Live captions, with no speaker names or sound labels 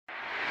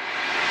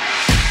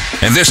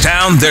In this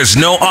town, there's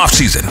no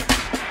off-season.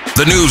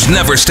 The news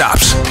never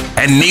stops,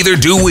 and neither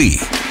do we.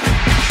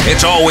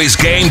 It's always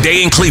game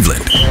day in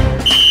Cleveland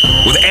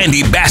with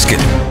Andy Baskin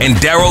and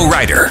Daryl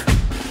Ryder.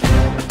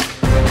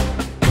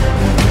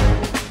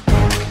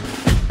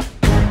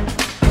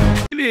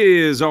 It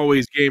is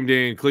always game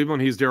day in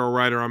Cleveland. He's Daryl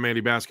Ryder. I'm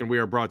Andy Baskin. We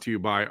are brought to you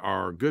by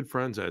our good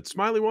friends at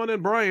Smiley One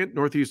and Bryant,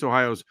 Northeast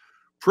Ohio's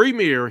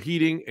premier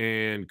heating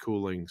and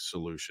cooling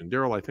solution.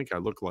 Daryl, I think I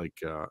look like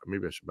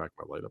maybe I should back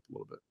my light up a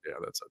little bit. Yeah,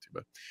 that's not too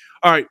bad.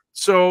 All right,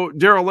 so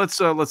Daryl, let's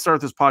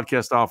start this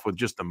podcast off with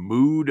just the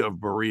mood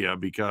of Berea,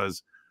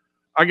 because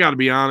I got to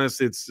be honest,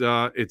 it's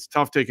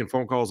tough taking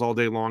phone calls all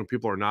day long.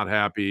 People are not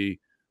happy.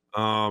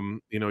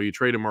 You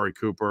trade Amari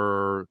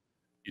Cooper,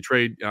 you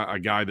trade a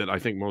guy that I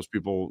think most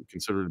people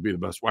consider to be the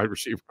best wide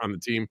receiver on the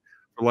team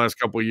for the last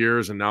couple of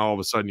years, and now all of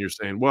a sudden you're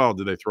saying, well,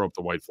 did they throw up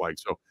the white flag?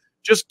 So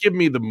just give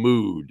me the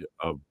mood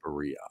of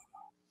Berea.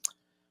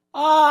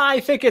 I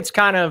think it's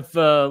kind of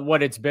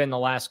what it's been the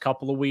last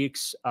couple of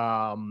weeks.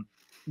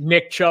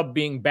 Nick Chubb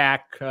being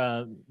back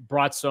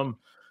brought some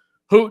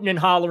hooting and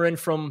hollering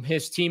from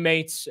his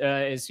teammates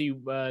as he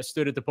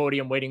stood at the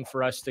podium waiting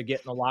for us to get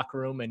in the locker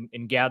room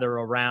and gather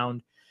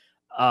around.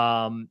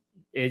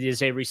 It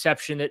is a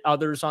reception that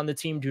others on the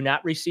team do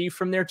not receive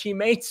from their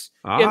teammates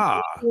in the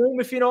locker room,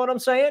 if you know what I'm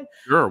saying.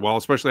 Sure. Well,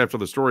 especially after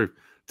the story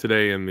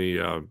today in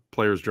the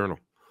Players Journal.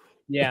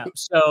 Yeah.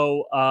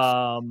 So,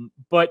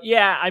 but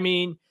yeah, I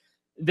mean,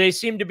 they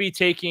seem to be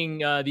taking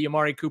the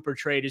Amari Cooper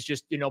trade as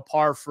just,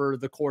 par for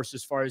the course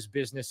as far as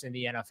business in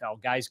the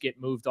NFL. Guys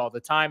get moved all the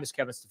time, as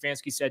Kevin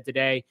Stefanski said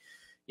today.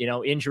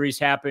 Injuries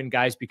happen.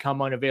 Guys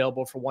become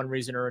unavailable for one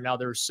reason or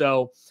another.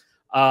 So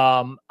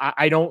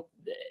I don't,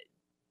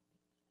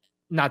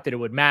 not that it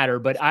would matter,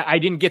 but I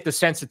didn't get the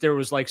sense that there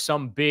was like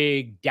some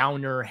big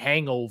downer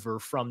hangover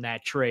from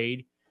that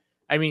trade.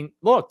 I mean,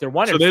 look, they're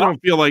one. So they don't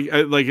feel like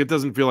it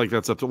doesn't feel like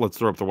that's up to let's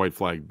throw up the white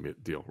flag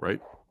deal, right?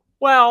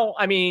 Well,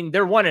 I mean,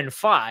 they're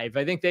 1-5.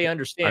 I think they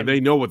understand. And they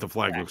know what the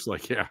flag looks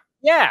like. Yeah.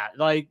 Yeah.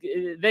 Like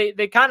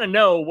they kind of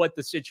know what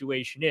the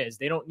situation is.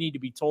 They don't need to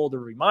be told or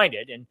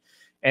reminded.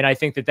 And I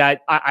think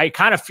that I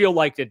kind of feel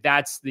like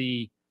that's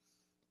the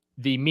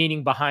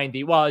meaning behind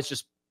it's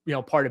just,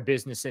 part of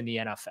business in the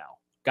NFL.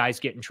 Guys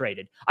getting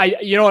traded.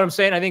 You know what I'm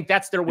saying? I think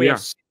that's their way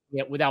of saying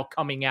it without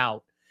coming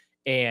out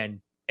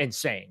and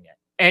saying it.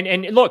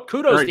 And look,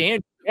 kudos to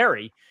Andrew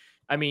Berry.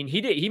 I mean,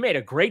 he made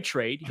a great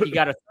trade. He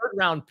got a 3rd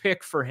round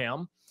pick for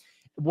him.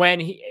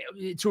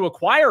 To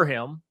acquire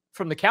him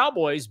from the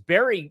Cowboys,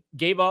 Berry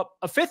gave up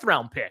a 5th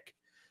round pick.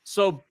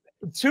 So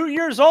 2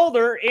 years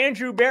older,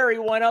 Andrew Berry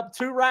went up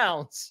 2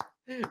 rounds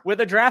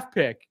with a draft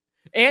pick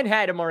and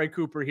had Amari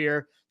Cooper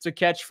here to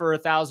catch for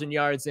 1,000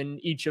 yards in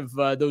each of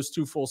those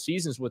 2 full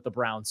seasons with the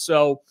Browns.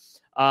 So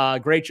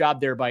great job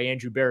there by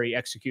Andrew Berry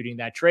executing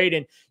that trade.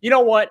 And you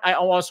know what? I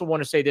also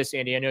want to say this,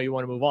 Andy. I know you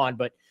want to move on,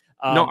 but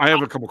no, I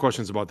have a couple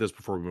questions about this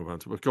before we move on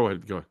to it. Go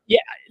ahead. Yeah,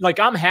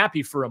 like I'm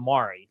happy for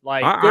Amari.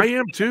 Like I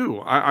am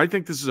too. I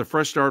think this is a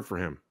fresh start for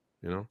him.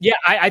 Yeah,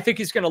 I think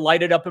he's going to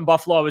light it up in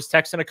Buffalo. I was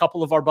texting a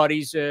couple of our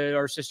buddies,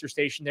 our sister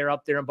station there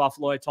up there in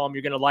Buffalo. I told him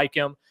you're going to like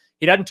him.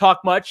 He doesn't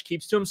talk much,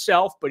 keeps to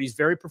himself, but he's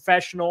very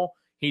professional.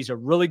 He's a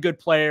really good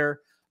player,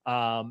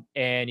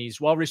 and he's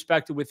well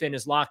respected within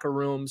his locker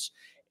rooms.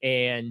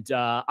 And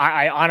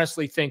I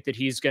honestly think that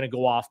he's going to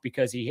go off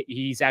because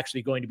he's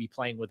actually going to be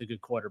playing with a good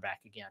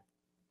quarterback again.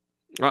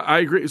 I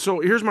agree. So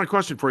here's my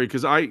question for you,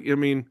 because I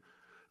mean,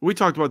 we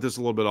talked about this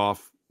a little bit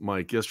off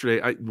mic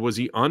yesterday. Was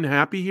he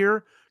unhappy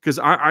here? Because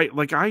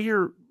I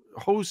hear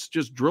hosts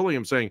just drilling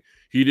him saying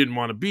he didn't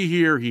want to be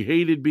here. He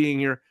hated being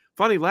here.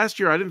 Funny, last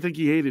year I didn't think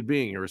he hated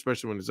being here,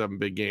 especially when he's having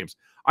big games.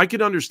 I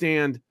could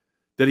understand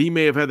that he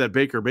may have had that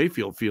Baker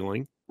Mayfield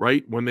feeling,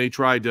 right? When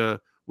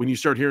you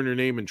start hearing your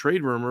name in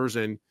trade rumors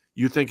and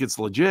you think it's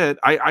legit,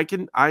 I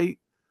kind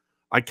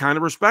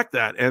of respect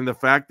that. And the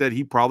fact that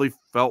he probably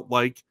felt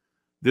like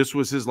this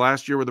was his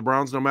last year with the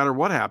Browns, no matter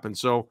what happened.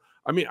 So,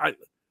 I mean,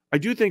 I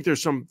do think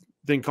there's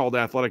something called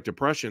athletic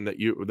depression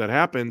that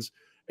happens,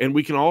 and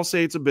we can all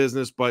say it's a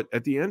business, but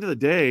at the end of the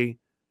day,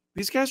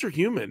 these guys are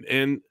human.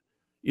 And,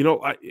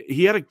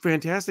 he had a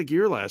fantastic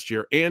year last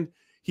year, and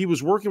he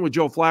was working with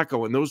Joe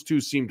Flacco, and those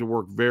two seemed to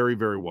work very,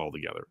 very well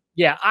together.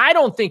 Yeah, I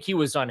don't think he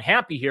was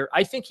unhappy here.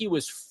 I think he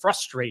was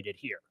frustrated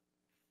here.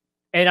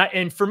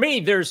 And for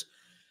me, there's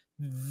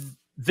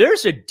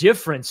a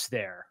difference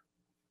there.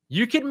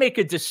 You can make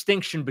a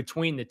distinction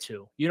between the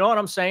two. You know what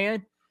I'm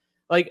saying?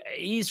 Like,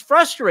 he's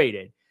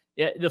frustrated.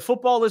 The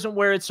football isn't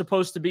where it's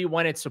supposed to be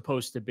when it's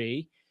supposed to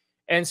be.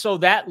 And so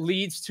that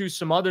leads to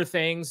some other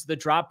things, the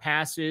drop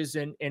passes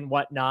and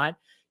whatnot.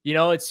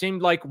 It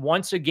seemed like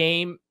once a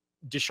game,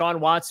 Deshaun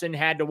Watson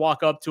had to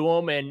walk up to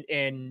him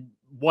and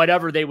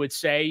whatever they would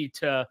say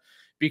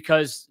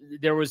because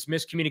there was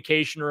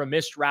miscommunication or a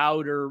missed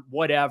route or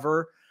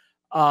whatever.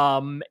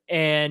 And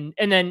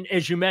then,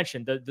 as you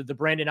mentioned, the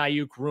Brandon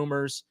Ayuk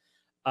rumors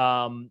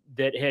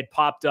that had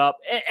popped up.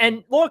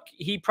 And look,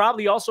 he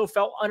probably also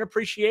felt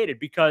unappreciated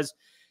because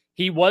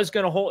he was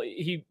going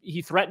to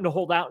he threatened to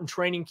hold out in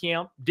training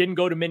camp, didn't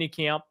go to mini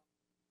camp.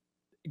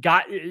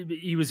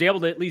 he was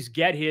able to at least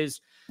get his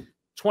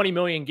 $20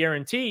 million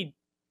guaranteed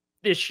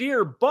this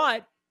year,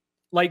 but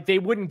like they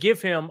wouldn't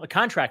give him a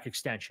contract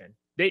extension.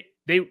 They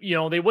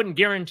wouldn't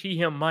guarantee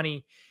him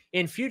money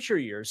in future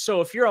years.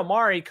 So if you're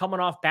Amari coming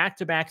off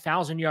back-to-back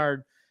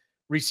 1,000-yard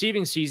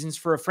receiving seasons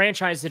for a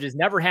franchise that has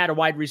never had a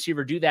wide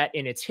receiver do that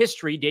in its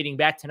history, dating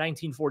back to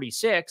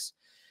 1946,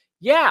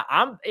 yeah,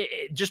 I'm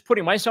just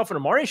putting myself in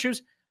Amari's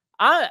shoes.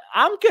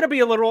 I'm going to be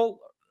a little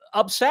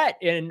upset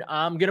and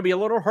I'm going to be a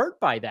little hurt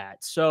by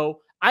that. So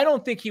I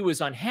don't think he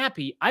was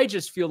unhappy. I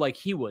just feel like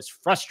he was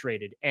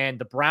frustrated, and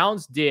the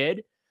Browns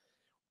did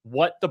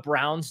what the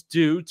Browns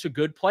do to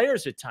good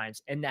players at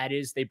times, and that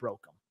is they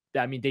broke him.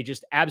 I mean, they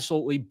just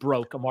absolutely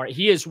broke Amari.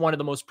 He is one of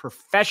the most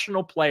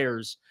professional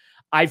players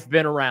I've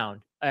been around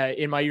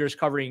in my years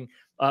covering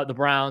the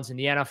Browns and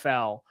the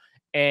NFL,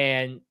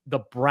 and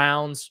the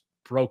Browns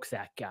broke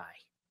that guy.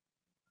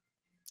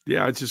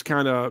 Yeah, it's just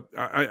kind of,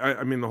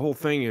 I mean, the whole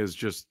thing is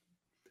just,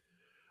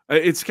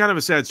 it's kind of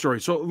a sad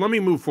story. So let me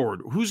move forward.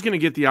 Who's going to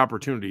get the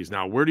opportunities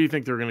now? Where do you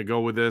think they're going to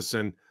go with this?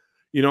 And,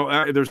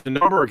 there's a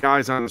number of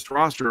guys on this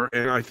roster,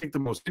 and I think the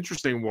most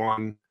interesting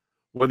one,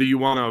 whether you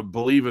want to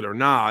believe it or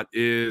not,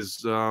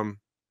 is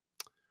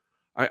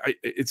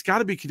it's got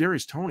to be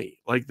Kadarius Toney.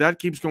 Like, that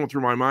keeps going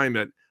through my mind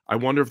that I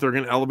wonder if they're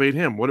going to elevate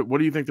him. What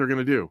do you think they're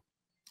going to do?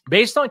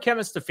 Based on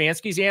Kevin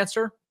Stefanski's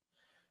answer,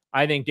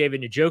 I think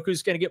David Njoku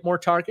is going to get more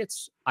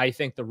targets. I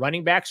think the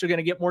running backs are going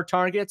to get more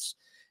targets.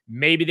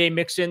 Maybe they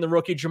mix in the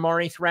rookie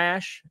Jamari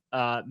Thrash.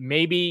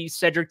 Maybe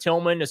Cedric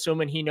Tillman,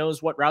 assuming he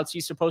knows what routes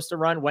he's supposed to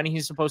run, when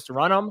he's supposed to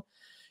run them.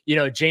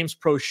 James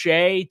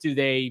Prochet, do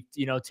they,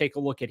 take a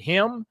look at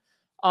him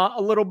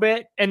a little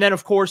bit? And then,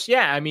 of course,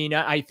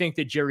 I think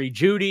that Jerry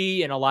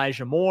Jeudy and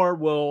Elijah Moore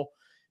will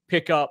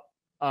pick up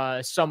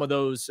some of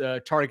those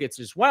targets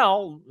as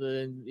well,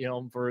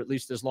 for at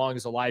least as long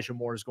as Elijah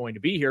Moore is going to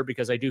be here,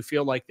 because I do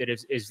feel like that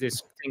as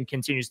this thing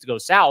continues to go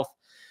south,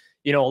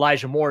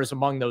 Elijah Moore is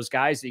among those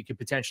guys that you could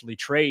potentially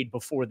trade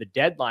before the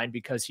deadline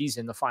because he's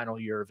in the final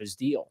year of his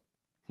deal.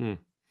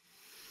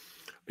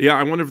 Yeah,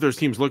 I wonder if there's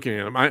teams looking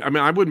at him. I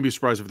mean, I wouldn't be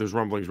surprised if there's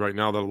rumblings right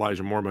now that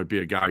Elijah Moore might be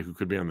a guy who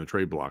could be on the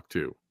trade block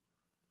too.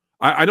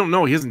 I don't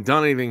know. He hasn't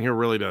done anything here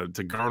really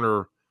to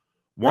garner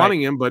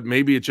wanting him, but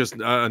maybe it's just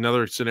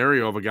another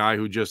scenario of a guy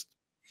who just,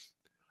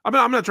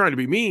 I'm not trying to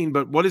be mean,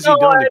 but what has he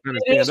done to kind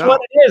of stand out? It is what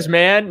it is,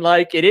 man.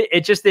 Like it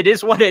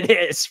is what it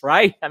is,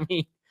 right? I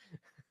mean,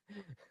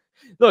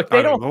 look,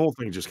 the whole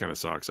thing just kind of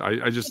sucks.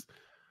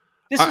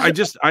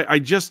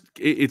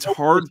 It's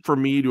hard for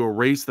me to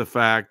erase the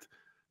fact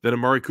that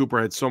Amari Cooper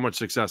had so much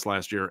success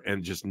last year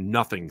and just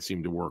nothing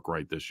seemed to work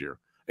right this year.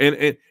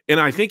 And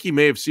I think he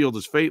may have sealed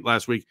his fate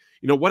last week.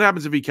 What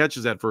happens if he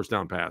catches that first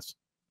down pass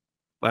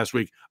last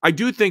week? I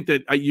do think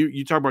that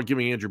you talk about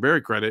giving Andrew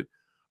Berry credit.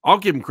 I'll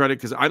give him credit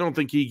because I don't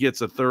think he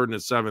gets a 3rd and a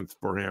 7th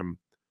for him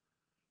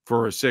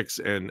for a 6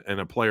 and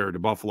a player to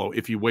Buffalo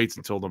if he waits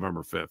until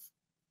November 5th.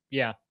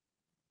 Yeah.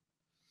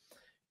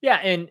 Yeah,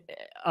 and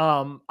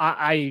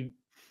I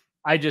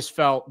just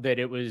felt that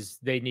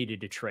they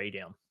needed to trade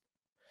him.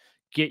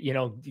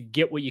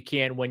 Get what you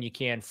can when you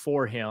can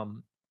for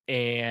him.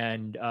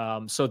 And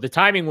so the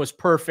timing was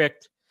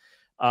perfect.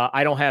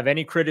 I don't have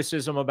any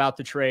criticism about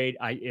the trade.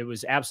 It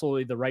was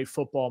absolutely the right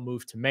football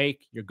move to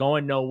make. You're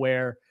going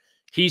nowhere.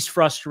 He's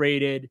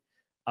frustrated.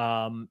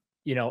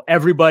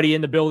 Everybody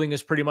in the building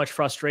is pretty much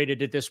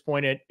frustrated at this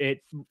point at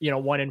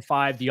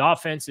 1-5. The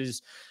offense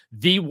is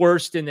the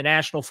worst in the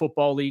National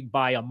Football League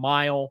by a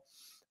mile.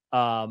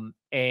 There's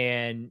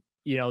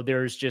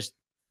just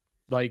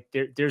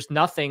there's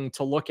nothing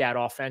to look at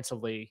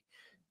offensively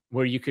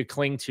where you could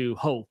cling to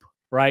hope,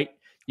 right?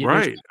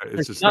 Right.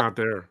 It's just not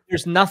there.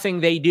 There's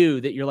nothing they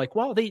do that you're like,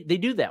 well, they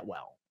do that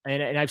well.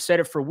 And I've said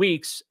it for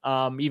weeks,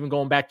 even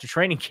going back to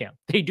training camp,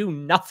 they do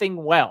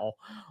nothing well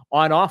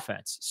on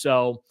offense.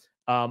 So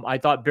I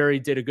thought Berry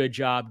did a good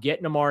job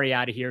getting Amari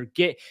out of here.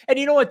 And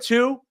you know what,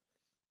 too?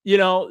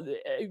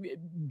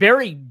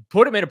 Berry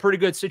put him in a pretty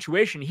good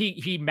situation.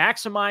 He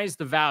maximized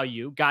the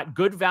value, got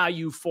good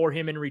value for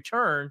him in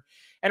return,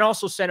 and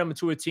also sent him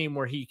to a team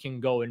where he can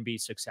go and be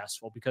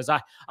successful, because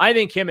I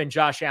think him and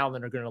Josh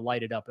Allen are going to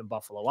light it up in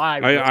Buffalo.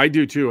 I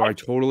do too. I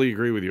totally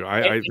agree with you.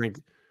 I think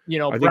he's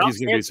going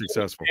to be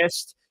successful.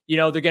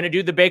 They're going to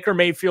do the Baker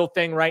Mayfield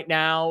thing right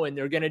now, and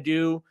they're going to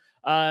do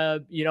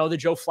the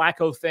Joe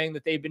Flacco thing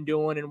that they've been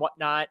doing and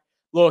whatnot.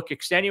 Look,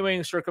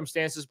 extenuating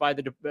circumstances by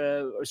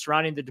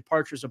surrounding the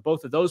departures of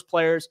both of those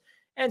players.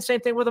 And same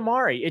thing with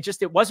Amari.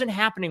 It wasn't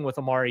happening with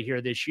Amari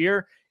here this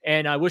year.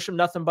 And I wish him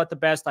nothing but the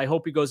best. I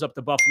hope he goes up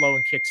to Buffalo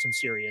and kicks some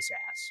serious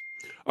ass.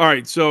 All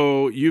right.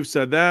 So you've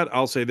said that.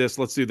 I'll say this.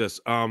 Let's do this.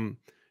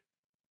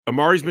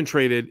 Amari's been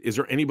traded. Is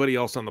there anybody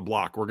else on the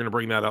block? We're going to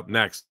bring that up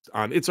next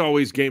on It's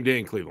Always Game Day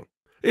in Cleveland.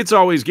 It's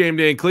always game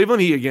day in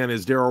Cleveland. He, again,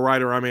 is Daryl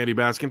Ryder. I'm Andy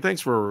Baskin. Thanks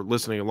for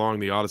listening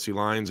along the Odyssey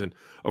lines. And,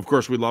 of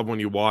course, we love when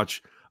you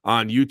watch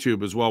on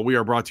YouTube as well. We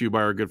are brought to you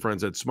by our good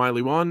friends at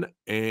Smiley One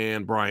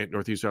and Bryant,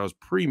 Northeast Ohio's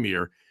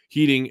premier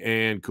heating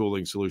and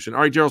cooling solution.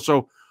 All right, Daryl,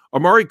 so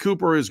Amari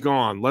Cooper is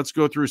gone. Let's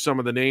go through some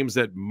of the names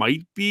that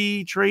might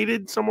be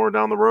traded somewhere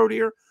down the road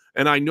here.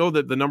 And I know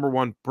that the number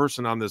one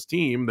person on this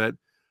team that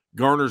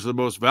garners the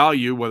most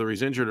value, whether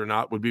he's injured or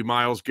not, would be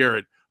Myles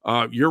Garrett.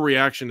 Your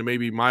reaction to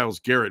maybe Myles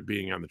Garrett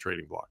being on the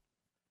trading block?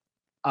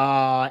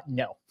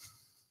 No.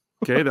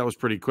 Okay, that was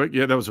pretty quick.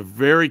 Yeah, that was a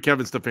very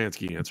Kevin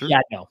Stefanski answer.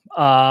 Yeah, no.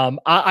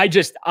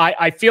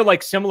 I feel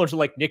like similar to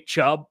like Nick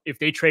Chubb, if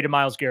they traded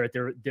Myles Garrett,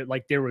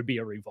 there would be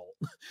a revolt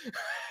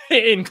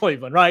in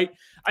Cleveland, right?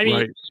 I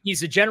mean,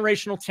 he's a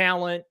generational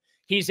talent.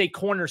 He's a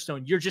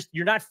cornerstone.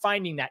 You're not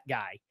finding that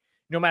guy.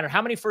 No matter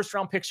how many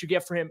first-round picks you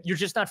get for him, you're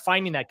just not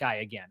finding that guy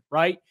again,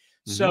 right?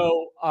 Mm-hmm.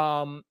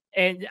 So,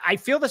 and I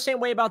feel the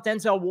same way about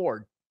Denzel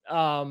Ward.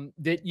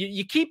 That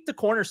you keep the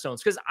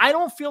cornerstones, because I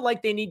don't feel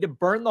like they need to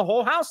burn the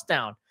whole house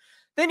down.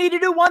 They need to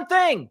do one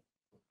thing: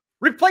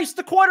 replace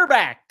the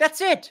quarterback. That's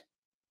it.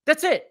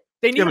 That's it.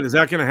 They need. Yeah, but is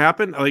that going to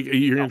happen? Like,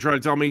 you're going to try to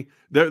tell me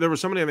there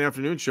was somebody on the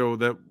afternoon show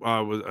that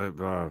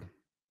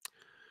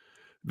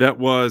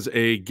was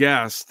a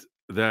guest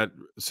that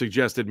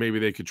suggested maybe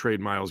they could trade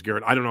Myles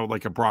Garrett. I don't know,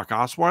 like a Brock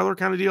Osweiler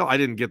kind of deal. I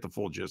didn't get the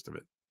full gist of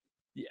it.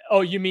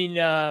 Oh, you mean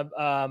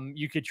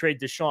you could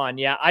trade Deshaun?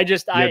 Yeah,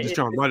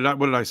 Deshaun.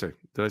 What did I say?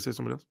 Did I say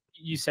somebody else?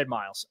 You said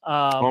Myles.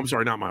 I'm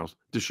sorry, not Myles.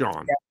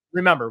 Deshaun. Yeah,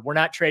 remember, we're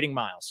not trading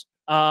Myles.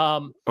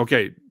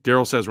 Okay,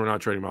 Daryl says we're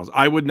not trading Myles.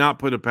 I would not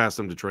put it past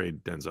them to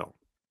trade Denzel.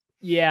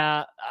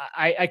 Yeah,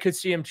 I could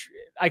see him.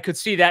 I could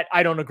see that.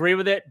 I don't agree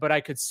with it, but I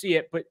could see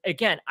it. But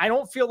again, I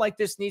don't feel like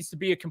this needs to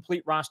be a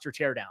complete roster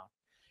teardown.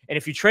 And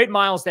if you trade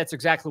Myles, that's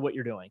exactly what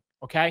you're doing.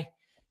 Okay,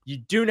 you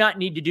do not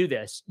need to do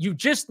this. You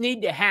just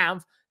need to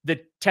have the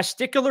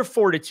testicular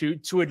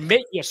fortitude to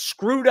admit you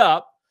screwed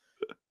up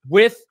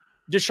with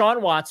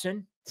Deshaun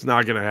Watson. It's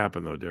not going to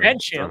happen, though, Daryl.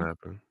 Bench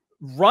him.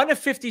 Run a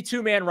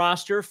 52-man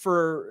roster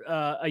for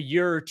a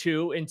year or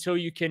two until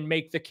you can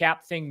make the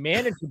cap thing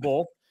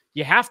manageable.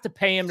 You have to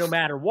pay him no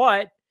matter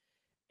what.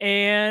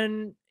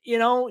 And,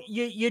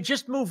 you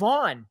just move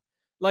on.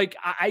 Like,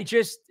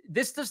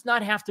 this does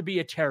not have to be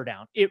a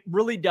teardown. It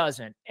really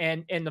doesn't.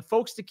 And the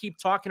folks that keep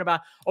talking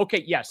about,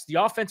 okay, yes,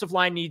 the offensive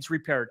line needs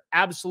repaired.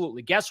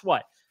 Absolutely. Guess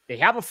what? They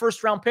have a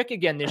first-round pick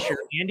again this year,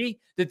 Andy,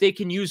 that they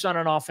can use on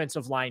an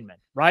offensive lineman,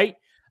 right?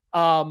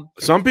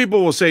 Some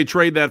people will say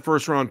trade that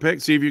first-round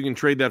pick. See if you can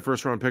trade that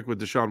first-round pick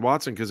with Deshaun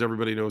Watson, because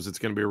everybody knows it's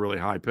going to be a really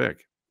high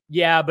pick.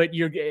 Yeah, but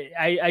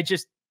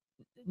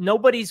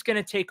nobody's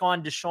going to take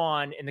on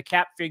Deshaun and the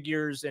cap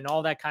figures and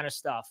all that kind of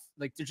stuff.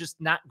 Like, they're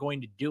just not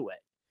going to do it.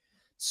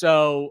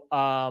 So,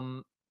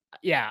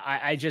 yeah,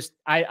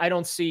 I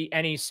don't see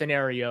any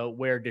scenario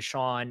where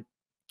Deshaun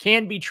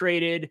can be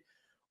traded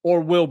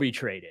or will be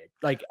traded.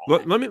 Like,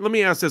 let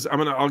me ask this.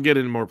 I'll get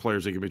into more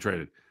players that can be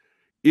traded.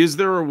 Is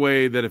there a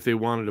way that if they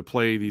wanted to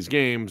play these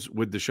games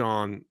with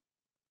Deshaun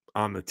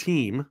on the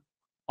team,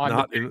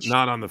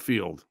 not on the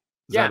field,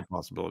 is that a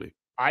possibility?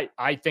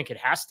 I think it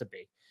has to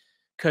be,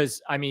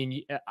 because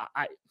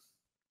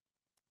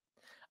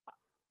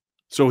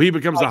so he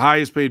becomes the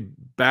highest paid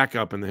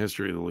backup in the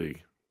history of the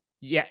league.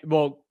 Yeah,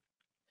 well,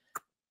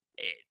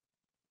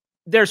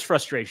 there's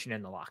frustration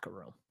in the locker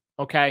room.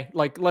 Okay,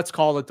 like, let's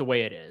call it the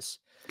way it is.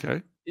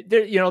 Okay,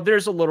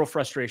 there's a little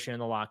frustration in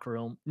the locker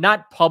room,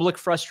 not public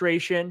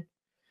frustration,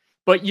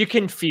 but you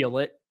can feel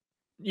it.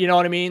 You know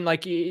what I mean?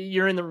 Like,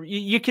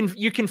 you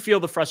can feel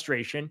the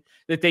frustration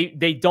that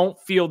they don't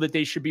feel that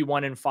they should be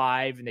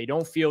 1-5, and they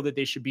don't feel that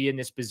they should be in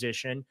this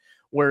position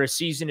where a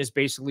season is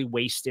basically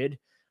wasted.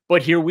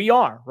 But here we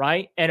are,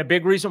 right? And a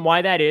big reason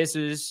why that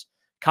is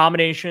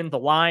combination, the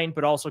line,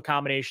 but also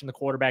combination, the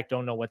quarterback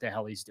don't know what the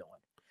hell he's doing.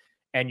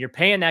 And you're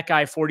paying that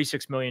guy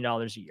 $46 million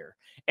a year.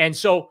 And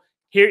so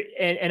here,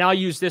 and I'll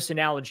use this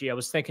analogy. I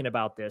was thinking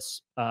about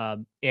this,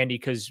 Andy,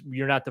 because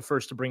you're not the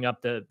first to bring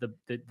up the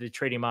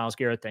trading Myles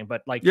Garrett thing.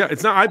 But like, yeah,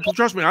 it's not.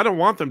 Trust me, I don't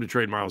want them to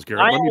trade Myles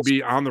Garrett. Let me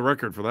be on the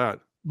record for that.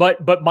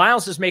 But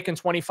Myles is making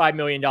 $25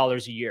 million a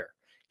year.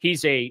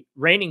 He's a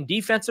reigning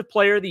defensive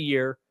player of the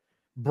year,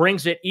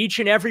 brings it each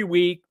and every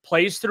week,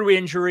 plays through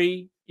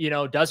injury,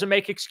 doesn't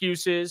make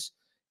excuses.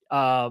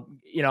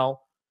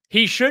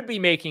 He should be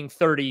making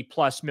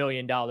 $30+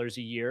 million a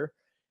year,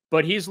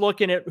 but he's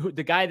looking at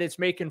the guy that's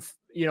making,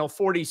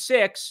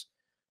 46,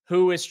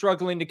 who is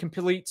struggling to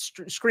complete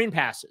screen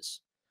passes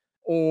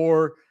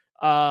or,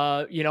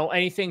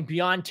 anything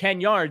beyond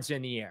 10 yards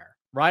in the air.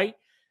 Right.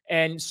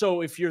 And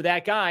so if you're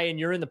that guy and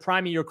you're in the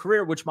prime of your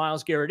career, which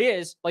Myles Garrett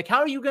is, like, how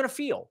are you going to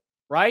feel?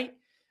 Right.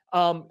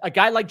 A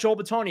guy like Joel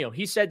Bitonio,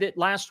 he said that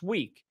last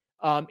week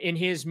in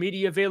his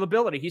media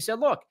availability. He said,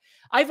 look,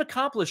 I've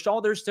accomplished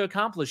all there's to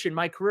accomplish in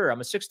my career.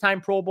 I'm a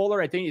 6-time Pro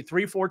Bowler. I think a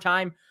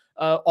 3-4-time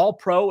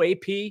All-Pro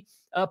AP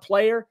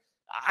player.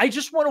 I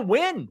just want to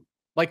win.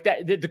 Like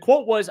that. The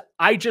quote was,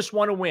 I just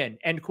want to win,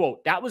 end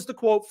quote. That was the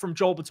quote from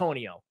Joel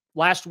Bitonio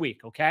last week,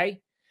 okay?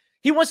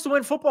 He wants to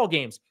win football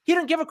games. He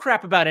doesn't give a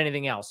crap about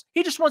anything else.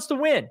 He just wants to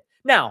win.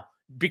 Now,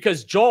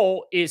 because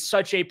Joel is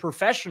such a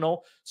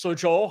professional. So,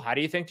 Joel, how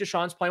do you think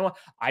Deshaun's playing well?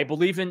 I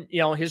believe in,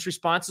 his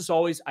response is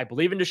always, I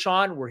believe in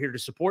Deshaun. We're here to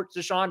support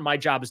Deshaun. My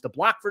job is to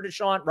block for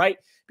Deshaun, right?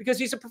 Because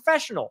he's a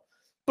professional.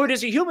 But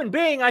as a human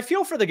being, I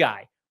feel for the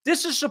guy.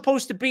 This is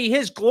supposed to be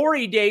his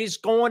glory days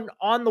going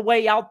on the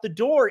way out the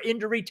door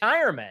into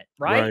retirement,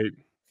 right? Right.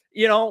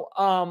 You know,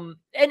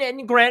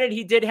 and granted,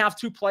 he did have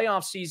 2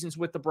 playoff seasons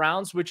with the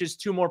Browns, which is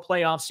 2 more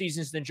playoff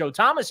seasons than Joe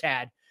Thomas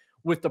had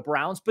with the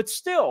Browns, but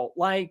still,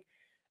 like,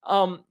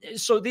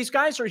 so these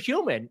guys are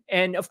human.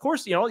 And of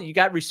course, you know, you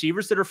got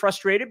receivers that are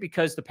frustrated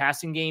because the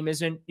passing game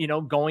isn't, you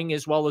know, going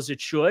as well as it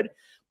should.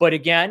 But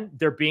again,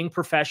 they're being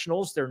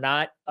professionals. They're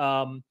not,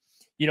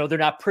 you know, they're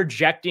not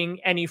projecting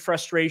any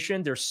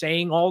frustration. They're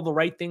saying all the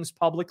right things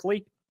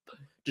publicly.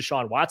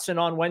 Deshaun Watson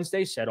on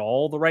Wednesday said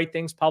all the right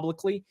things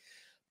publicly.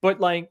 But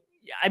like,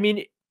 I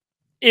mean,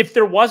 if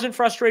there wasn't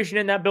frustration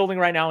in that building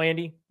right now,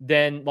 Andy,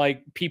 then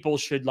like people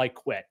should like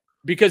quit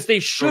because they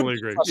should. Totally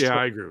agree. Yeah,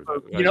 I agree with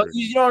that. You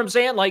know what I'm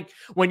saying? Like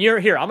when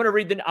you're here, I'm gonna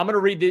read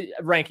the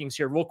rankings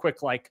here real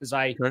quick, like because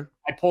I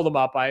pulled them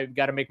up. I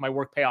got to make my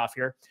work pay off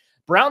here.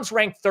 Browns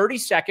ranked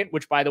 32nd,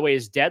 which by the way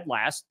is dead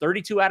last.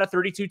 32 out of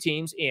 32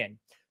 teams in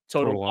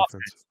total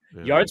offense.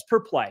 Yards per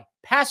play,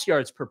 pass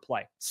yards per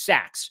play,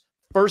 sacks,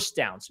 first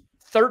downs,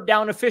 third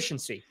down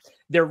efficiency.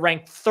 They're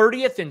ranked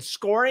 30th in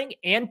scoring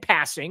and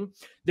passing.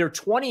 They're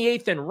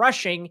 28th in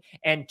rushing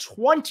and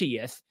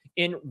 20th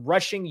in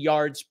rushing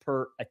yards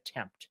per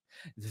attempt.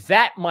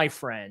 That, my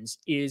friends,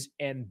 is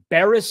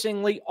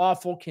embarrassingly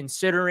awful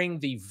considering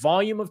the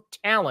volume of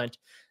talent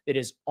that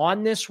is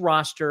on this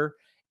roster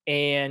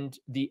and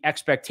the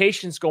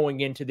expectations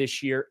going into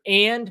this year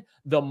and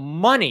the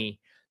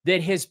money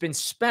that has been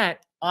spent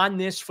on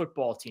this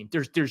football team.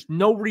 There's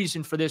no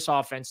reason for this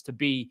offense to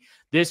be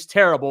this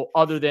terrible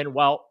other than,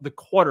 well, the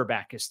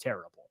quarterback is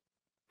terrible.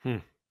 All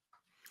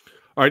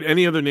right.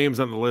 Any other names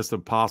on the list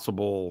of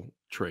possible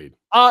trade?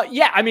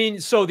 Yeah. I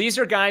mean, so these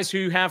are guys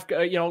who have,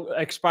 you know,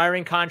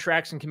 expiring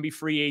contracts and can be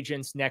free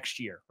agents next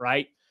year,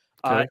 right?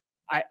 Okay.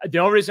 The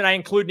only reason I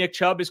include Nick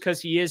Chubb is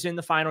because he is in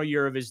the final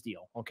year of his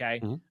deal.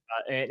 Okay.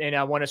 And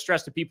I want to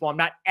stress to people, I'm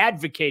not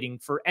advocating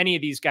for any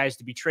of these guys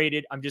to be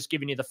traded. I'm just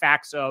giving you the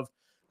facts of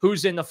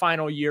who's in the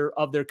final year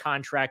of their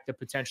contract that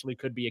potentially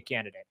could be a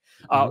candidate.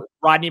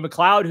 Rodney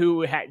McLeod,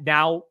 who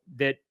now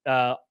that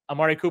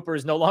Amari Cooper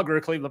is no longer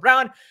a Cleveland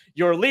Brown,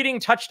 your leading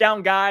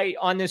touchdown guy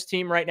on this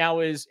team right now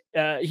is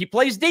he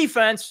plays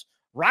defense,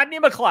 Rodney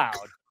McLeod.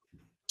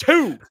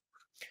 2.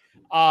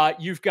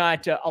 You've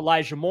got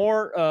Elijah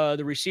Moore,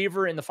 the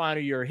receiver in the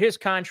final year of his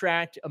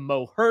contract,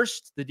 Mo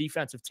Hurst, the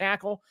defensive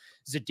tackle,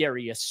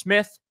 Zadarius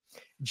Smith,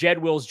 Jed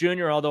Wills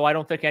Jr., although I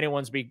don't think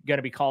anyone's going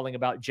to be calling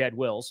about Jed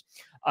Wills.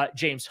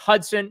 James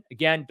Hudson,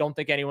 again, don't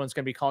think anyone's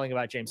going to be calling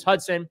about James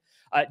Hudson.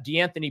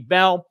 D'Anthony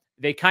Bell,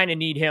 they kind of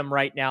need him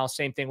right now.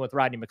 Same thing with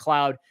Rodney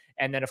McLeod.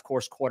 And then, of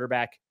course,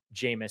 quarterback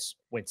Jameis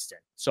Winston.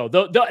 So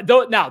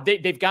now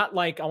they've got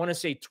like, I want to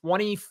say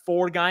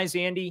 24 guys,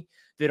 Andy,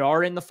 that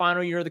are in the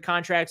final year of the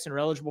contracts and are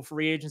eligible for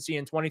free agency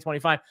in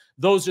 2025.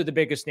 Those are the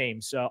biggest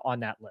names on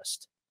that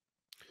list.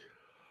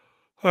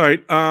 All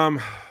right.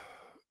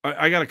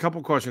 I got a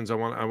couple questions I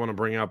want to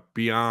bring up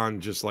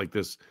beyond just like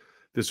this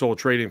whole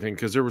trading thing,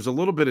 because there was a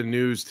little bit of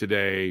news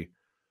today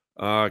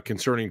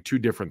concerning 2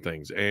 different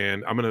things,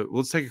 and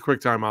let's take a quick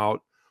time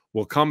out.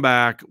 We'll come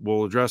back.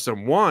 We'll address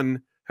them.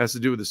 1 has to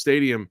do with the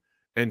stadium,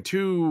 and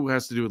 2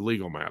 has to do with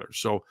legal matters.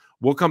 So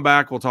we'll come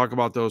back. We'll talk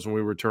about those when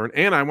we return.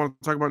 And I want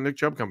to talk about Nick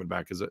Chubb coming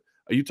back. Because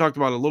you talked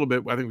about it a little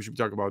bit. I think we should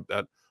talk about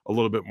that a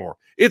little bit more.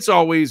 It's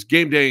always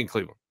game day in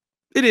Cleveland.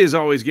 It is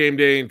always game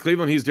day in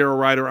Cleveland. He's Daryl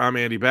Ryder. I'm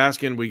Andy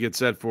Baskin. We get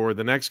set for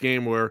the next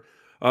game where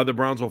the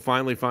Browns will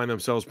finally find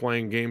themselves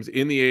playing games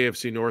in the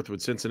AFC North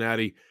with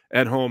Cincinnati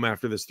at home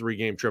after this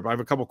 3-game trip. I have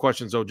a couple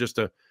questions, though, just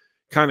to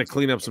kind of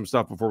clean up some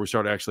stuff before we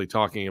start actually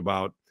talking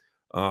about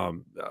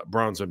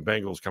Browns and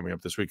Bengals coming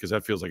up this week, because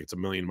that feels like it's a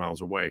million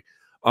miles away.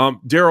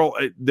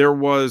 Daryl, there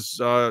was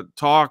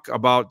talk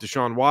about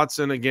Deshaun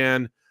Watson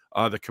again.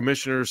 The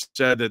commissioners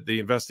said that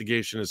the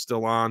investigation is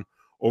still on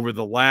over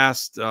the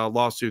last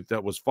lawsuit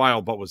that was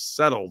filed but was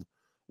settled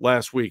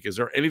last week. Is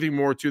there anything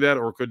more to that,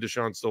 or could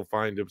Deshaun still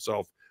find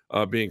himself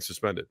being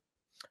suspended?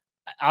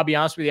 I'll be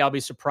honest with you. I'll be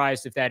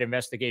surprised if that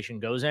investigation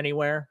goes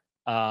anywhere.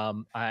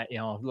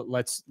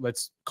 Let's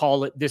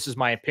call it. This is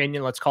my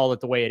opinion. Let's call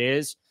it the way it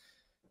is.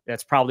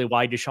 That's probably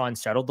why Deshaun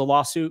settled the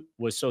lawsuit,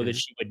 was so that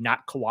she would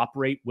not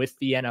cooperate with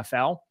the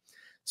NFL.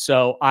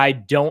 So I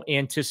don't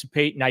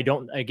anticipate,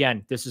 and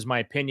again, this is my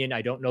opinion.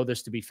 I don't know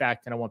this to be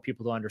fact, and I want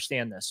people to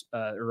understand this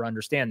or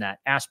understand that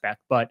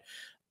aspect. But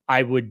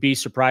I would be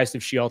surprised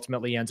if she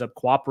ultimately ends up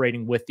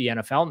cooperating with the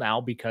NFL now,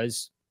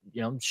 because,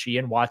 you know, she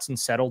and Watson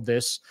settled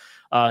this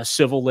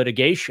civil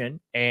litigation.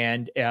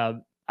 And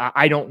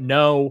I don't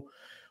know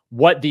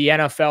what the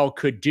NFL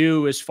could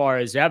do as far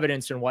as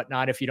evidence and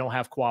whatnot if you don't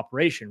have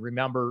cooperation.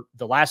 Remember,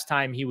 the last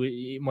time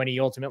when he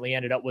ultimately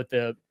ended up with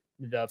the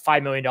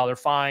 $5 million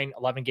fine,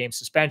 11-game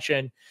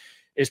suspension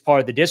as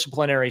part of the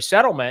disciplinary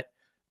settlement,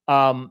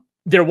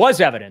 there was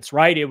evidence,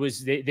 right? It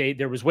was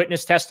there was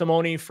witness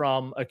testimony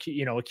from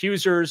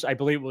accusers. I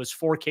believe it was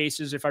 4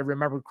 cases, if I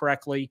remember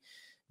correctly,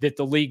 that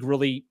the league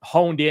really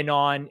honed in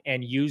on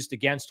and used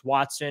against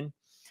Watson.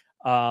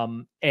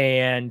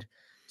 And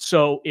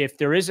so if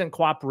there isn't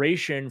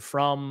cooperation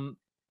from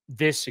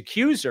this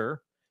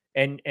accuser,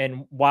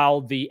 And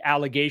while the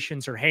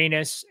allegations are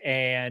heinous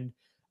and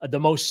the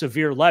most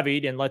severe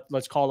levied, and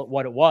let's call it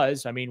what it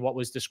was. I mean, what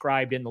was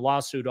described in the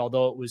lawsuit,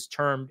 although it was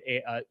termed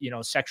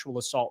sexual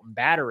assault and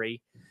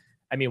battery,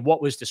 I mean,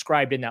 what was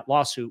described in that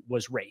lawsuit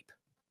was rape.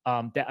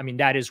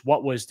 That is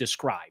what was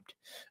described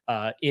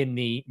in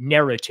the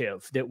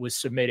narrative that was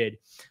submitted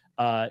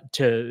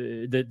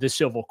to the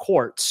civil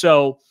court.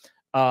 So,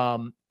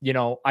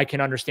 I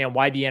can understand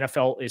why the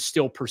NFL is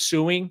still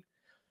pursuing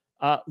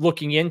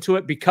looking into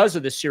it because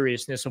of the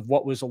seriousness of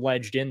what was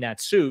alleged in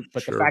that suit.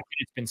 But the fact that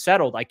it's been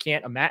settled, I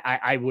can't imagine.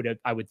 I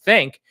would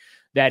think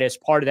that as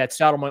part of that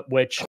settlement,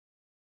 which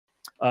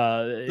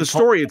the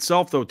story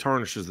itself though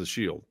tarnishes the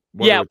shield.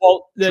 Yeah,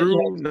 well,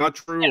 not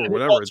true, or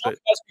whatever. He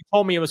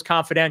told me it was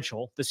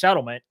confidential, the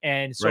settlement,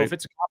 and so if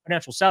it's a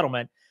confidential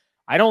settlement,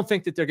 I don't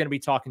think that they're going to be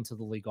talking to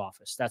the league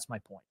office. That's my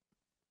point.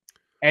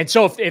 And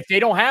so if they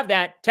don't have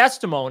that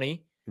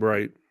testimony,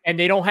 right, and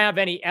they don't have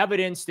any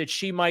evidence that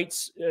she might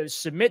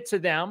submit to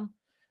them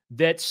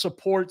that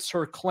supports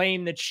her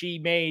claim that she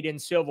made in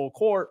civil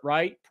court,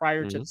 right,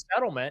 prior to the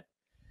settlement,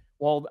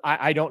 well,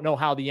 I don't know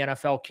how the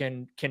NFL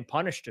can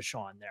punish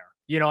Deshaun there.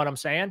 You know what I'm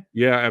saying?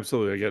 Yeah,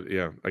 absolutely. I get it.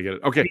 Yeah, I get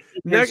it. Okay.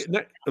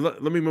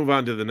 Let me move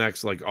on to the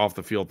next, like, off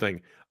the field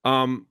thing.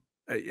 And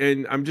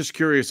I'm just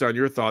curious on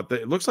your thought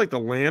that it looks like the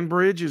land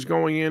bridge is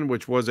going in,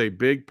 which was a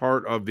big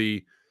part of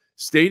the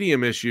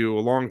stadium issue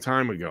a long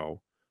time ago.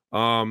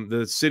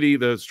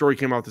 The story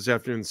came out this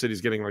afternoon. The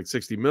city's getting like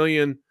 $60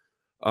 million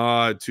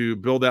to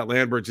build that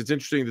land bridge. It's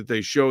interesting that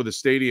they show the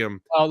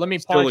stadium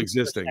still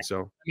existing. So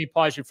let me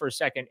pause you for a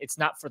second. It's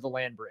not for the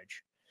land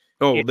bridge.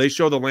 Oh, they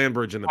show the land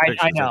bridge in the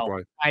pictures.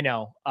 I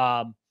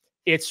know.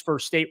 It's for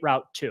State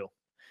Route 2.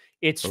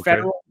 It's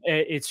federal.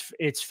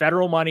 It's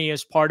federal money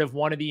as part of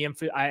one of the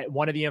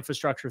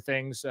infrastructure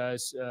things.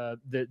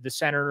 The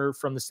senator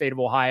from the state of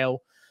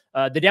Ohio,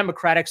 the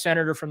Democratic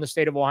senator from the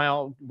state of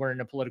Ohio. We're in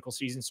a political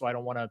season, so I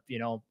don't want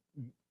to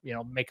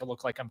make it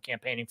look like I'm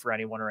campaigning for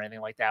anyone or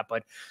anything like that.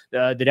 But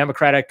the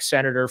Democratic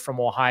senator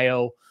from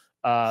Ohio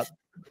announced.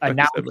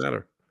 Does that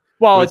matter?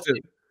 Well,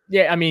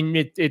 I mean,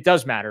 it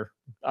does matter.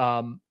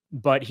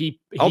 But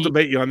I'll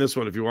debate you on this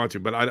one if you want to,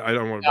 but I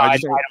don't want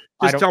to.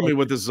 Just tell me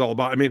what this is all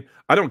about. I mean,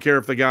 I don't care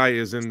if the guy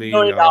is in the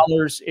 $1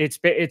 million. It's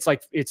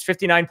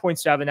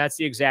 59.7. That's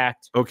the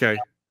exact. Okay.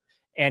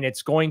 And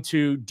it's going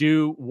to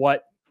do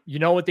what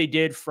they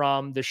did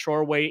from the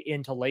Shoreway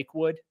into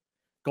Lakewood,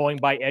 going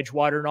by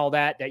Edgewater and all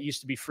that. That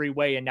used to be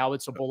freeway, and now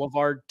it's a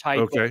boulevard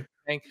type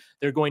thing.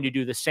 They're going to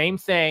do the same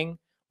thing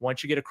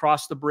once you get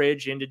across the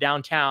bridge into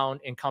downtown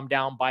and come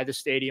down by the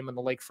stadium and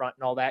the lakefront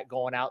and all that,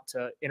 going out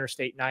to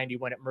Interstate 90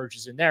 when it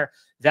merges in there.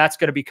 That's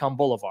going to become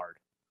boulevard.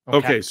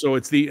 Okay, so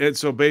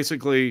so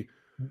basically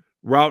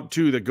Route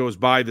 2 that goes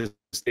by the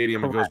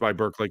stadium and goes by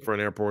Berkeley for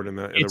an airport and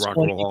the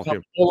Rockwell Hall of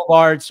Fame.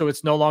 Boulevard, so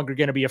it's no longer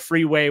going to be a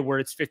freeway where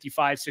it's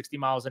 55, 60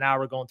 miles an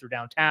hour going through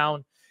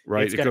downtown.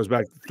 Right. It goes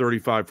back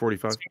 35,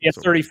 45. It's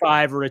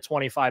 35 or a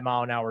 25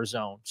 mile an hour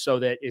zone so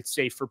that it's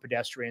safe for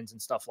pedestrians and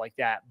stuff like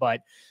that.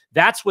 But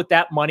that's what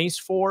that money's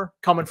for,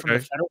 coming from the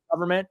federal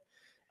government.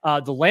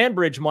 The land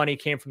bridge money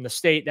came from the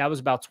state. That was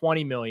about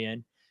 $20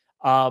 million.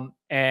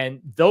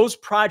 And those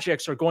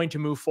projects are going to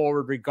move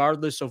forward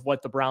regardless of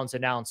what the Browns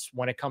announce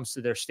when it comes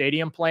to their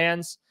stadium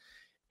plans.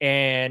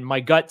 And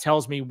my gut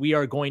tells me we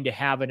are going to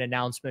have an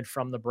announcement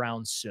from the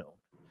Browns soon.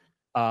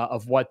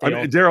 Of what they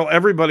Daryl,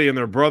 everybody and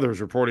their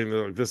brothers reporting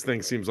that this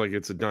thing seems like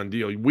it's a done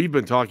deal. We've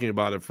been talking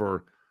about it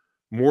for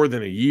more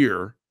than a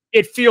year.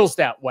 It feels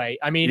that way.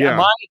 I mean,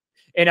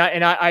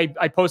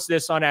 I posted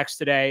this on X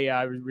today.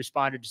 I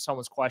responded to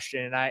someone's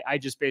question, and I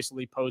just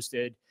basically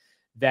posted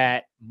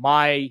that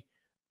I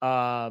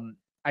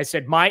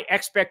said my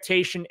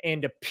expectation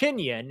and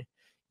opinion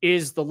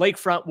is the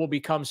lakefront will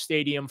become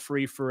stadium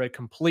free for a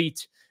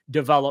complete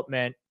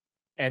development,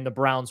 and the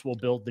Browns will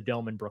build the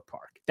dome in Brook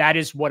Park. That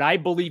is what I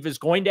believe is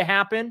going to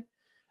happen.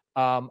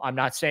 I'm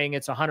not saying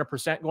it's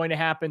 100% going to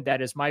happen.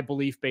 That is my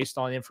belief based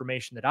on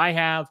information that I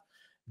have,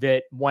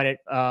 that when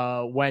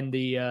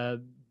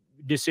the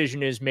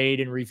decision is made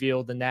and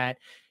revealed, and that,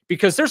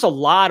 because there's a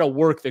lot of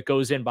work that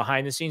goes in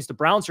behind the scenes. The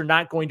Browns are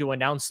not going to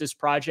announce this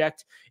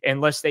project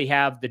unless they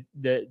have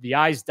the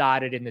I's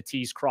dotted and the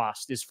T's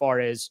crossed as far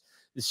as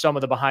some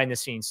of the behind the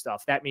scenes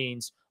stuff. That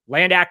means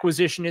land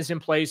acquisition is in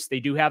place. They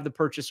do have the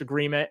purchase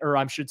agreement, or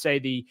I should say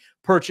the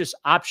purchase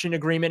option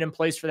agreement in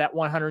place for that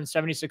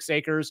 176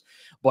 acres.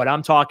 But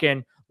I'm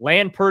talking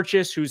land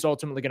purchase, who's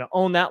ultimately going to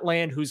own that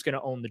land, who's going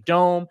to own the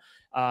dome.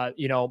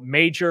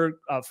 Major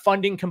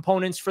funding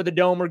components for the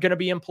dome are going to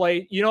be in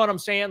play. You know what I'm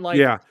saying? Like,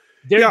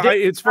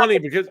 it's funny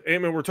because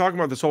we're talking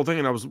about this whole thing,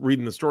 and I was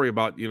reading the story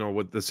about,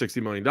 what the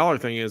 $60 million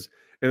thing is.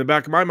 In the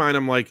back of my mind,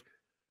 I'm like,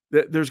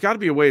 there's got to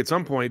be a way at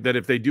some point that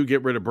if they do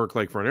get rid of Burke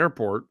Lake for an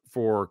airport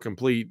for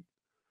complete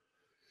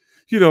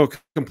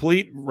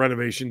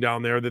renovation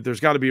down there, that there's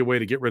got to be a way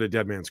to get rid of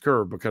Dead Man's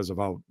Curve because of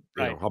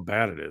how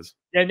bad it is.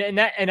 And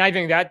I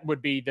think that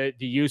would be the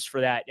use for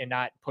that, and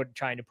not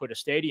trying to put a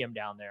stadium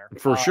down there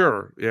for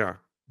sure. Yeah.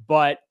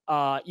 But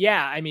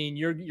yeah, I mean,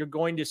 you're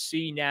going to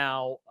see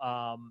now.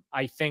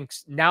 I think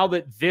now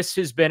that this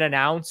has been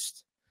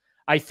announced,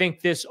 I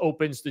think this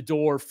opens the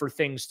door for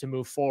things to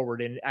move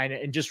forward.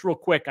 And just real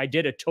quick, I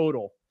did a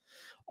total.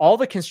 All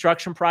the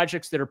construction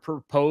projects that are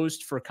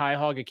proposed for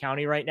Cuyahoga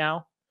County right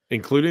now,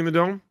 including the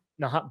dome.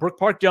 Brook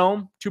Park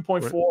Dome,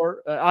 2.4.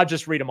 I'll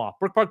just read them off.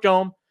 Brook Park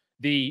Dome,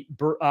 the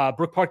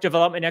Brook Park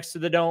development next to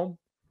the dome,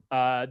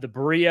 the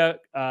Berea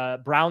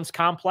Browns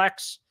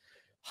complex,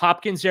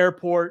 Hopkins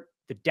Airport,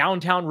 the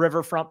downtown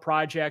riverfront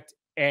project,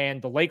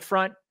 and the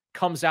lakefront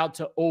comes out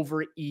to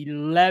over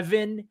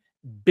 $11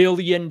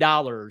 billion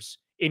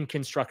in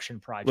construction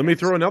projects. Let me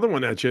throw another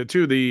one at you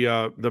too.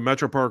 The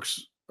Metro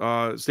Parks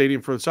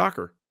stadium for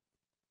soccer.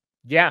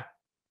 Yeah.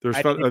 There's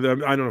I don't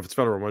know if it's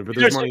federal money, but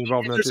there's money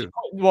involved in that too.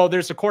 Well,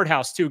 there's a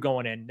courthouse too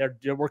going in.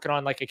 They're working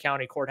on like a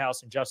county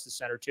courthouse and justice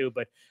center too,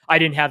 but I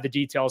didn't have the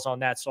details on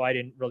that, so I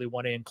didn't really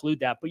want to include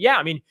that. But yeah,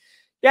 I mean,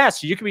 yeah,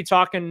 so you could be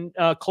talking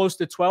close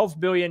to $12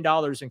 billion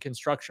in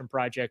construction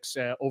projects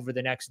over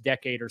the next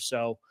decade or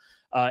so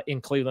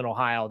in Cleveland,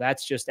 Ohio.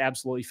 That's just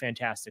absolutely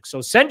fantastic.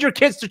 So send your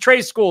kids to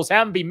trade schools,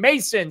 have them be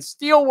masons,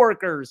 steel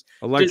workers,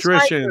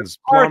 electricians,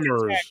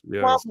 plumbers,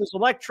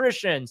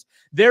 electricians.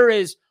 There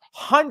is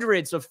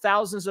hundreds of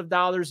thousands of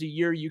dollars a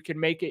year you can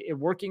make it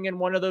working in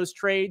one of those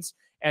trades,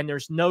 and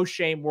there's no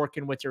shame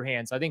working with your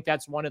hands. I think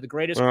that's one of the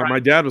greatest crimes. My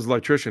dad was an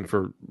electrician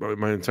for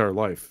my entire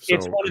life. So,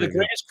 it's one of the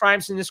greatest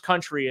crimes in this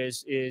country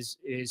is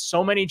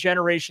so many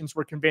generations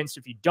were convinced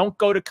if you don't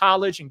go to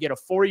college and get a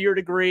 4-year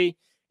degree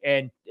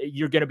and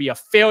you're going to be a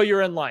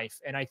failure in life.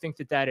 And I think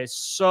that is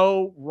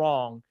so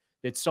wrong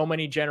that so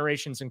many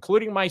generations,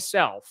 including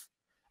myself,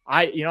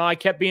 I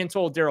kept being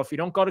told, Daryl, if you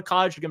don't go to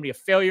college, you're going to be a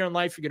failure in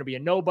life. You're going to be a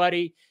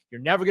nobody.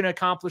 You're never going to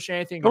accomplish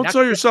anything. Don't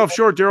sell yourself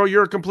short, Daryl.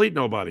 You're a complete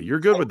nobody. You're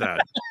good with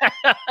that.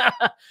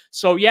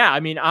 So yeah, I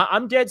mean,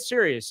 I'm dead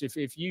serious.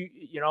 If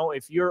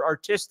you're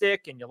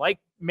artistic and you like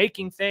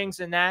making things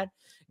and that,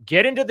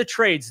 get into the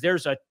trades.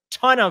 There's a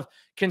ton of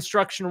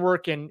construction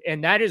work, and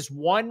that is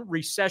one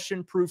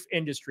recession-proof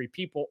industry.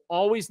 People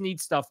always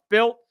need stuff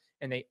built,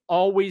 and they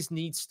always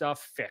need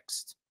stuff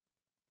fixed.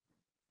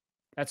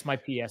 That's my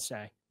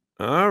PSA.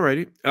 All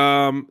righty.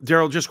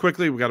 Daryl, just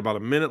quickly, we got about a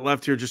minute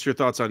left here. Just your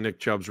thoughts on Nick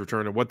Chubb's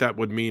return and what that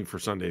would mean for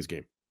Sunday's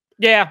game.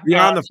 Yeah.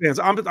 Beyond the fans.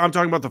 I'm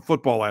talking about the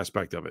football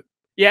aspect of it.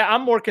 Yeah,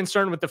 I'm more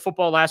concerned with the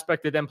football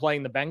aspect of them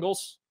playing the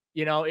Bengals.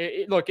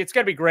 Look, it's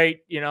going to be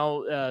great.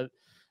 I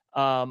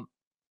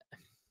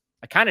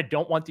kind of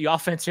don't want the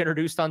offense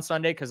introduced on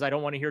Sunday because I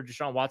don't want to hear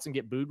Deshaun Watson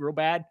get booed real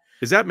bad.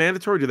 Is that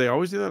mandatory? Do they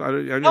always do that?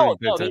 No,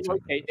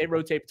 they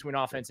rotate between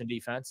offense and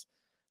defense.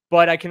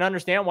 But I can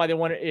understand why they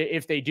want to,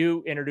 if they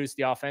do introduce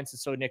the offense, and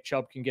so Nick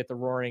Chubb can get the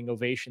roaring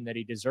ovation that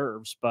he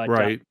deserves. But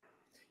right.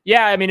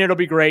 Yeah, I mean, it'll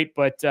be great.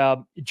 But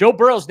Joe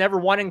Burrow's never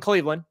won in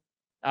Cleveland.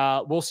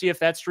 We'll see if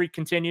that streak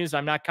continues.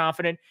 I'm not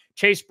confident.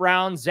 Chase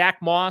Brown, Zach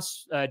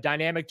Moss,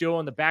 dynamic duo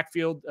in the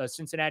backfield.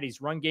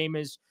 Cincinnati's run game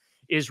is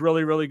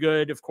really, really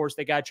good. Of course,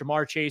 they got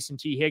Jamar Chase and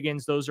T.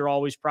 Higgins. Those are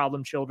always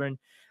problem children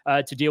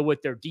to deal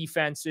with. Their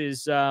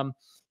defenses, the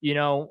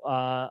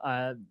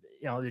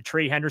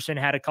Trey Henderson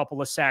had a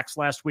couple of sacks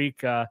last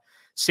week.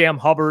 Sam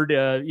Hubbard,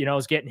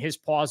 is getting his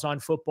paws on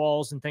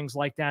footballs and things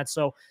like that.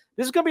 So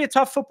this is going to be a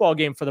tough football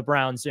game for the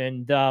Browns.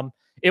 And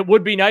it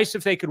would be nice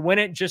if they could win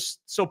it just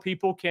so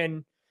people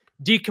can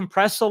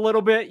decompress a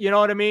little bit. You know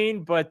what I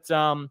mean? But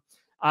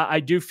I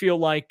do feel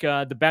like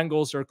the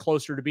Bengals are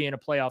closer to being a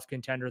playoff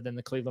contender than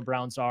the Cleveland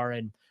Browns are.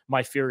 And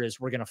my fear is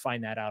we're going to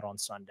find that out on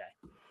Sunday.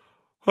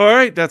 All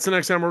right, that's the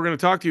next time we're going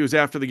to talk to you is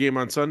after the game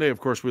on Sunday. Of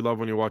course, we love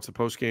when you watch the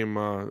post-game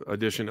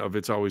edition of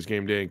It's Always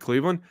Game Day in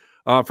Cleveland.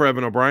 For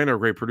Evan O'Brien, our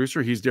great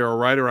producer, he's Daryl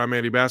Ryder. I'm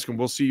Andy Baskin.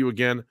 We'll see you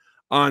again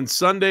on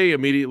Sunday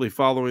immediately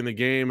following the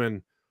game,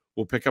 and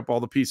we'll pick up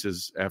all the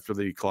pieces after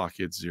the clock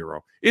hits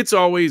 0. It's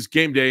always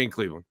Game Day in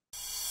Cleveland.